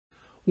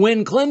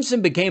When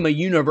Clemson became a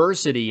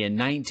university in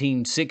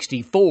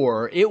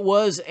 1964, it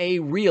was a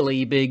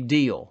really big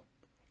deal.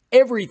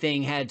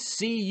 Everything had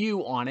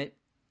CU on it,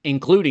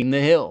 including the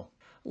hill.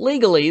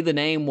 Legally, the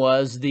name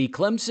was the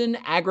Clemson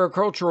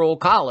Agricultural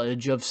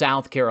College of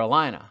South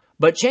Carolina.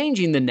 But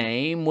changing the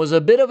name was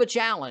a bit of a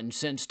challenge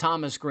since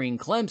Thomas Greene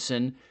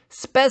Clemson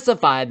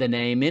specified the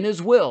name in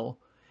his will,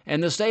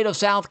 and the state of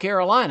South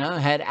Carolina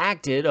had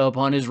acted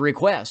upon his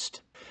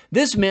request.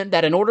 This meant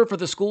that in order for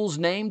the school's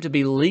name to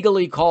be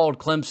legally called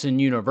Clemson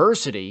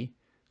University,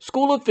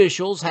 school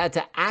officials had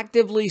to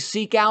actively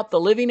seek out the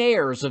living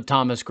heirs of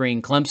Thomas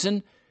Greene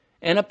Clemson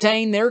and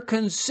obtain their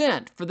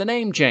consent for the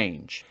name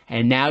change.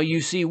 And now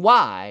you see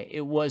why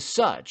it was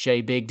such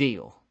a big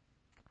deal.